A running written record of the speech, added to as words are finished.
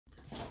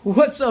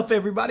What's up,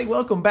 everybody?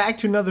 Welcome back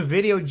to another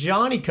video.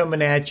 Johnny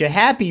coming at you.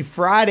 Happy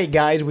Friday,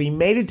 guys. We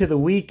made it to the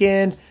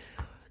weekend.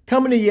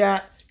 Coming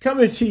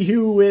to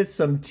you with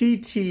some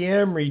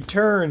TTM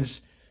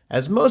returns.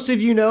 As most of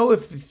you know,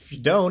 if you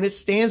don't, it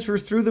stands for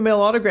Through the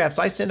Mail Autographs.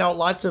 I send out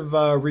lots of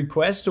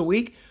requests a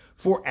week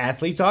for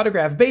athletes'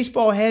 autograph.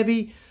 Baseball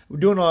heavy. We're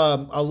doing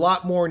a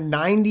lot more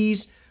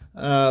 90s,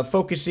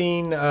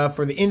 focusing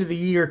for the end of the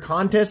year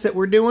contest that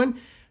we're doing.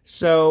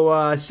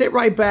 So sit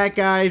right back,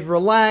 guys.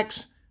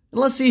 Relax. And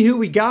let's see who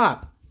we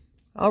got.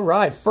 All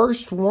right,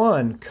 first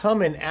one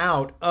coming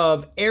out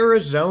of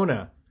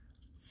Arizona.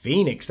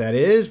 Phoenix, that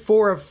is.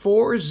 4 of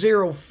 4,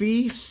 0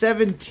 fee,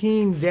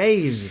 17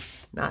 days.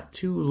 Not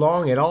too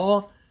long at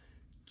all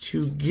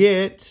to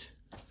get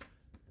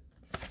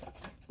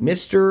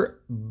Mr.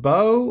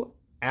 Bo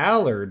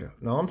Allard.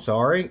 No, I'm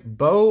sorry.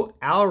 Bo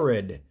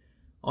Allard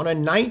on a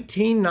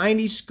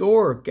 1990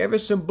 score. Gave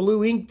us some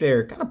blue ink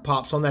there. Kind of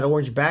pops on that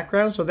orange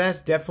background, so that's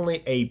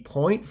definitely a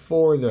point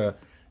for the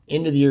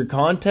end of the year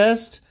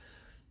contest.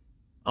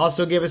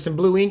 Also give us some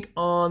blue ink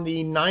on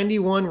the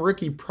 91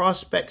 rookie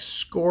prospect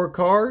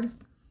scorecard.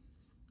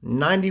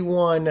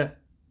 91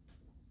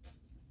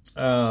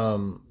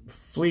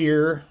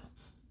 Fleer.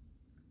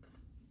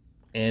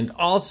 And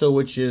also,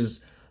 which is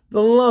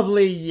the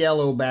lovely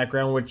yellow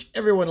background, which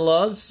everyone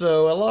loves.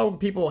 So a lot of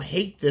people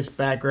hate this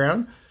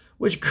background,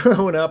 which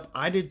growing up,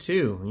 I did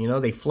too. You know,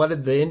 they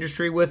flooded the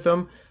industry with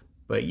them.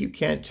 But you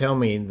can't tell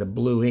me the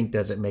blue ink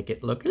doesn't make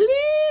it look a little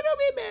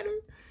bit better.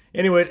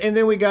 Anyways, and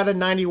then we got a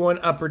 91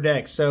 Upper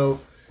Deck. So,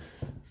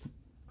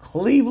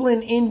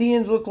 Cleveland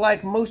Indians look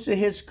like most of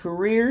his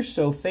career.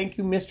 So, thank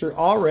you, Mr.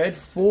 Allred,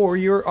 for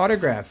your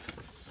autograph.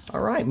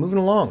 All right, moving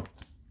along.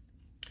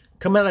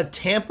 Coming out of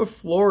Tampa,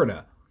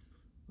 Florida.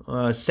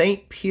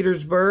 St.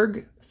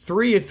 Petersburg,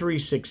 3 of 3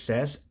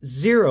 success,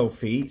 0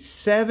 fee,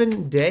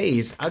 7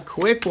 days. A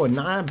quick one,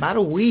 not about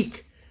a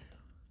week.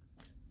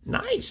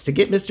 Nice to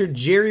get Mr.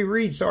 Jerry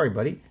Reed. Sorry,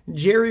 buddy.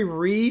 Jerry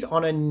Reed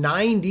on a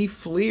 90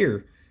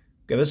 Fleer.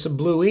 Give us a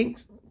blue ink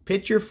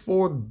pitcher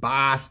for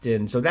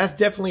Boston. So that's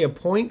definitely a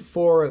point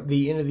for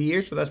the end of the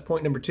year. So that's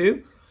point number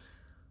 2.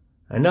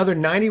 Another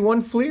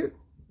 91 Fleer.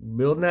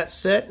 Building that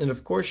set. And,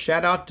 of course,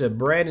 shout out to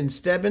Brandon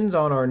Stebbins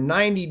on our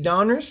 90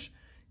 Donruss.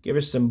 Give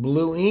us some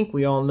blue ink.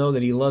 We all know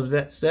that he loves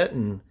that set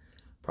and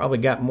probably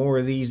got more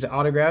of these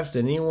autographs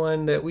than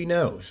anyone that we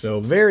know. So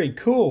very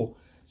cool.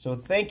 So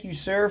thank you,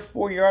 sir,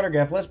 for your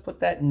autograph. Let's put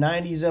that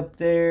 90s up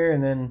there,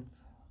 and then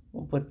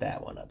we'll put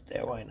that one up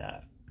there. Why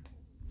not?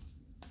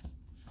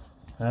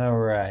 All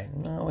right.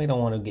 No, we don't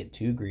want to get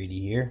too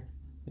greedy here.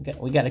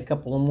 We got a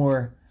couple of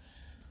more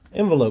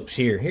envelopes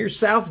here. Here's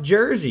South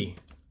Jersey.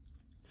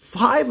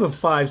 5 of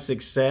 5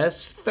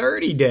 success,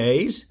 30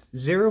 days,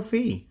 0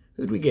 fee.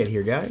 Who'd we get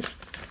here, guys?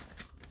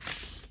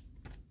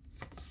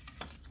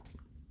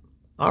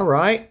 All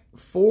right.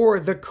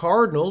 For the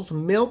Cardinals,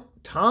 Milt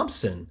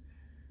Thompson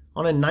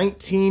on a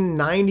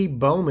 1990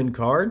 Bowman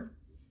card.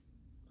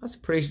 That's a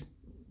pretty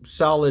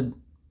solid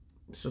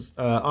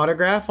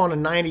autograph. On a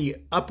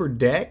 90 Upper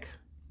Deck.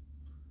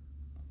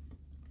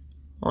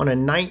 On a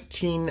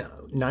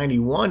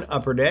 1991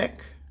 Upper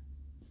Deck.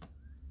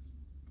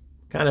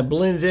 Kind of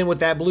blends in with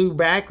that blue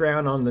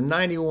background on the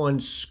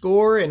 91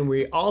 score. And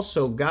we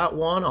also got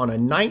one on a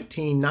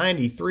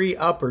 1993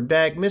 Upper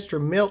Deck.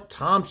 Mr. Milt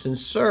Thompson,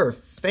 sir,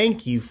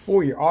 thank you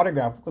for your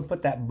autograph. We'll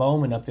put that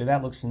Bowman up there.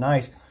 That looks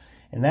nice.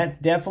 And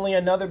that's definitely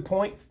another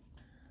point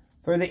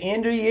for the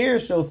end of the year.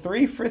 So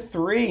 3 for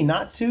 3.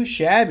 Not too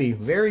shabby.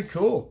 Very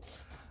cool.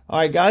 All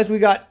right, guys, we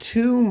got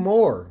 2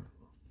 more.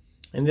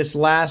 And this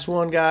last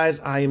one, guys,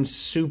 I am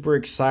super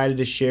excited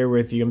to share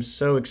with you. I'm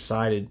so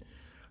excited.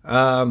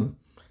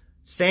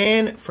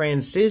 San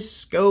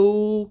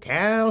Francisco,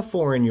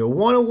 California.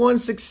 101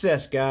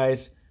 success,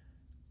 guys.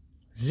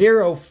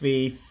 0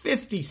 fee,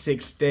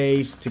 56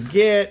 days to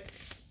get.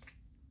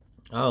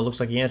 Oh, looks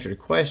like he answered a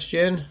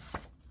question.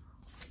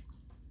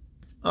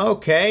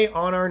 Okay,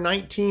 on our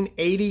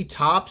 1980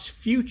 Topps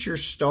Future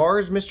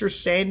Stars, Mr.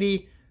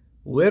 Sandy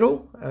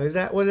Whittle. Is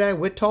that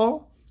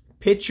Whitall?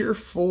 Pitcher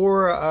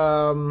for,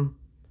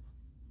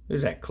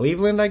 who's that,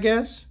 Cleveland, I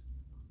guess?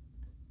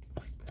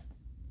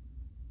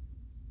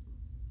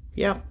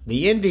 Yeah,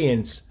 the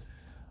Indians.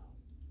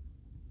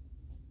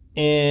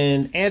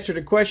 And answered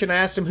a question. I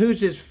asked him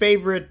who's his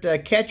favorite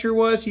catcher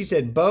was. He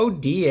said Bo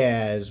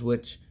Diaz,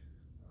 which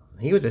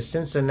he was a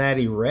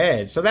Cincinnati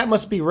Reds. So that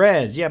must be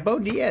Reds. Yeah, Bo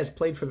Diaz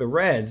played for the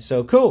Reds.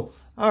 So cool.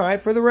 All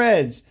right, for the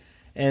Reds.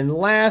 And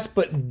last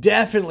but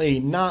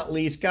definitely not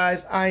least,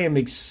 guys, I am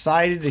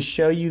excited to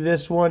show you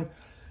this one.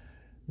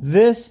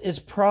 This is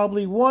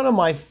probably one of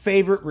my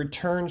favorite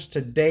returns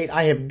to date.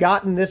 I have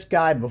gotten this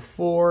guy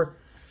before,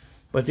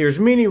 but there's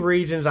many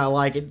reasons I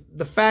like it.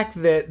 The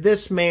fact that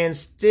this man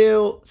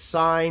still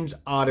signs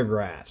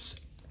autographs.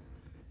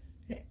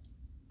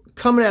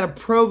 Coming out of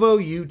Provo,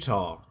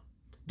 Utah.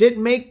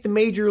 Didn't make the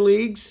major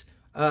leagues.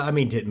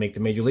 Didn't make the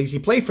major leagues. He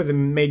played for the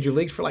major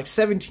leagues for like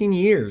 17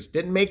 years.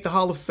 Didn't make the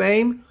Hall of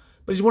Fame,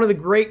 but he's one of the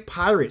great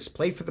Pirates.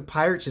 Played for the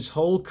Pirates his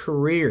whole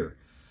career.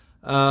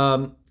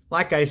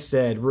 like I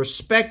said,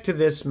 respect to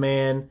this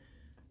man,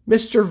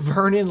 Mr.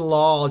 Vernon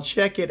Law.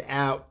 Check it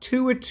out.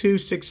 2-of-2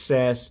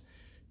 success,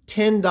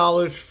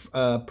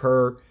 $10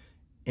 per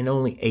in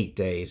only 8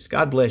 days.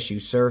 God bless you,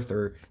 sir,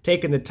 for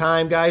taking the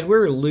time, guys.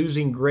 We're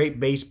losing great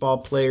baseball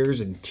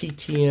players and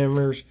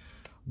TTMers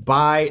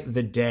by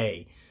the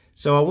day.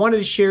 So I wanted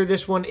to share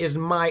this one is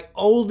my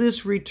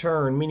oldest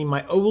return, meaning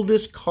my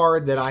oldest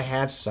card that I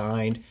have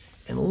signed.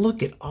 And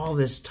look at all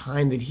this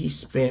time that he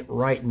spent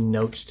writing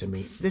notes to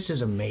me. This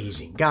is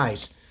amazing.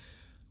 Guys,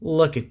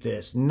 look at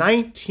this.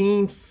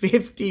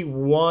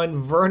 1951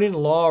 Vernon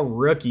Law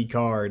rookie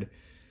card.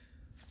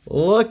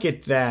 Look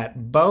at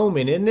that.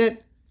 Bowman, isn't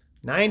it?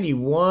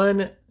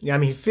 51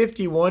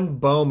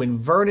 Bowman.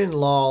 Vernon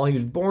Law. He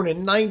was born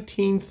in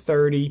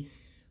 1930.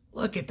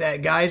 Look at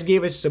that, guys.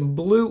 Gave us some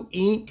blue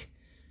ink.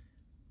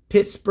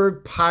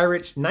 Pittsburgh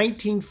Pirates,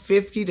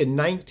 1950 to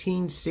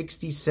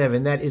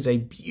 1967. That is a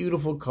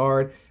beautiful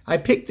card. I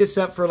picked this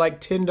up for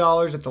like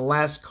 $10 at the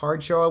last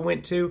card show I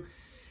went to.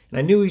 And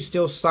I knew he's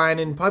still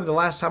signing. Probably the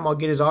last time I'll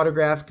get his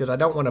autograph because I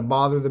don't want to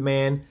bother the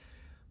man.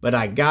 But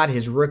I got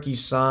his rookie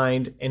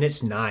signed, and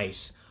it's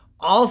nice.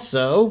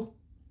 Also,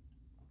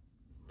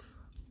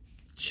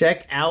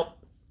 check out.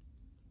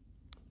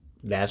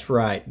 That's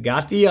right.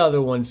 Got the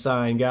other one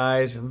signed,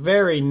 guys.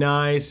 Very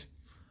nice.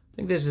 I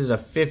think this is a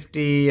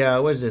 50,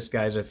 what is this,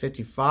 guys, a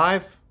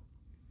 55?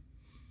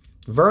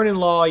 Vernon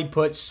Law, he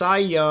put Cy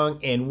Young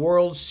and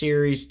World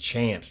Series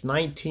champs,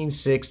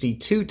 1960,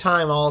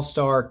 two-time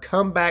All-Star,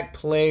 comeback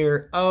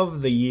player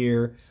of the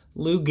year,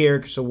 Lou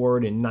Gehrig's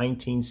award in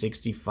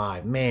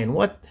 1965. Man,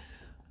 what,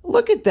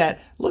 look at that.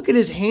 Look at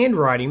his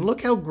handwriting.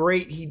 Look how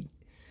great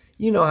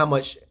you know how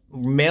much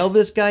mail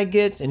this guy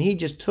gets, and he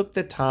just took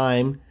the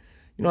time.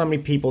 You know how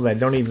many people that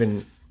don't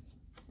even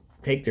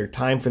take their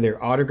time for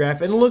their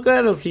autograph. And look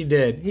what else he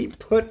did. He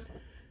put,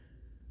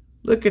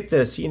 look at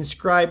this. He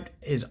inscribed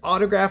his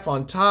autograph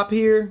on top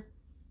here.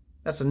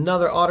 That's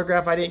another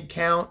autograph I didn't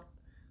count.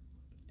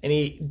 And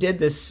he did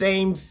the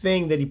same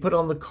thing that he put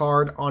on the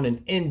card on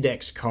an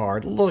index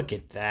card. Look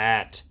at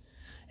that.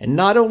 And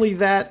not only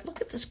that, look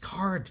at this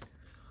card.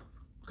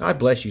 God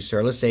bless you,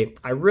 sir. Let's say,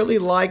 I really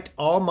liked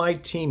all my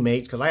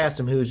teammates, because I asked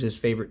him who his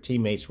favorite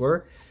teammates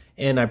were.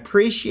 And I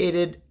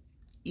appreciated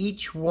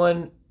each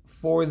one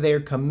for their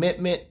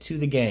commitment to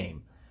the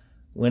game.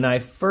 When I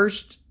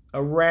first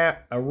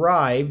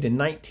arrived in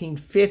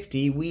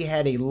 1950, we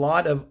had a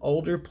lot of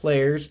older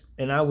players,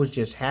 and I was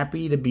just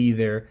happy to be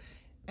there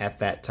at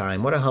that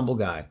time. What a humble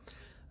guy.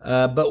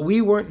 But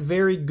we weren't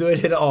very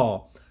good at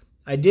all.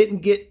 I didn't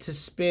get to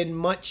spend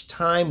much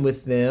time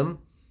with them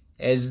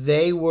as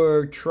they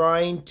were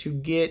trying to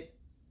get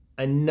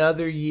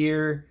another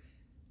year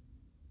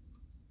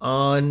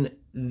on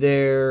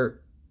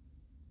their,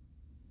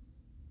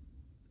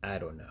 I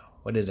don't know.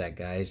 What is that,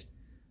 guys?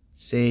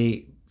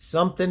 See,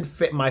 something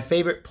fit. My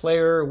favorite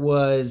player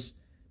was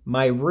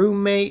my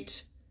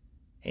roommate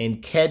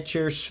and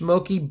catcher,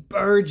 Smokey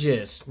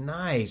Burgess.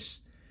 Nice.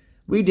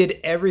 We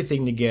did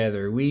everything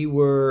together. He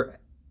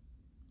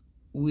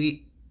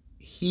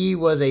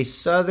was a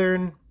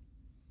Southern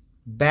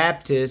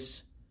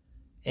Baptist,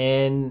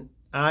 and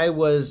I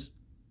was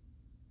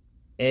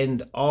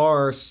and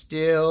are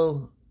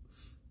still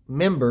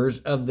members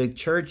of the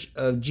Church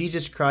of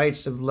Jesus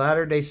Christ of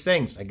Latter-day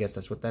Saints. I guess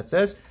that's what that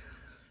says.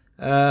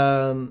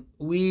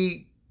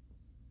 We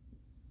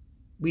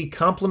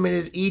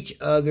complimented each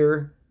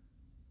other,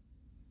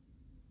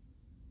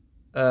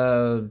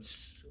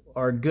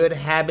 our good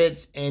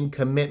habits and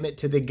commitment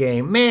to the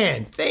game.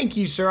 Man, thank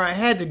you, sir. I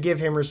had to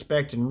give him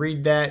respect and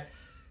read that.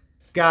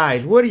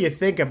 Guys, what do you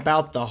think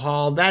about the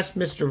haul? That's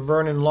Mr.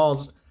 Vernon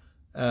Law's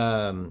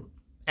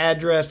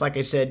address. Like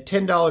I said,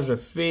 $10 a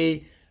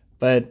fee.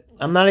 But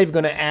I'm not even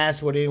going to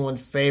ask what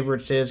anyone's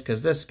favorites is,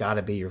 because this got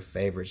to be your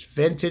favorites.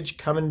 Vintage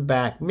coming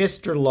back.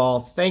 Mr. Law,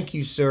 thank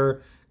you,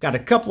 sir. Got a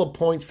couple of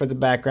points for the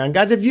background.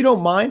 Guys, if you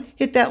don't mind,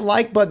 hit that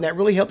like button. That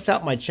really helps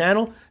out my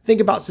channel. Think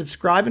about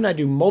subscribing. I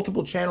do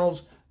multiple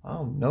channels.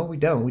 Oh, no, we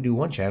don't. We do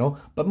one channel.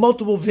 But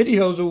multiple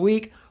videos a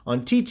week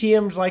on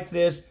TTMs like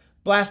this,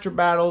 blaster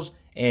battles,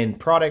 and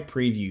product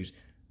previews.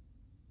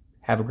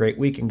 Have a great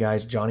weekend,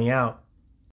 guys. Johnny out.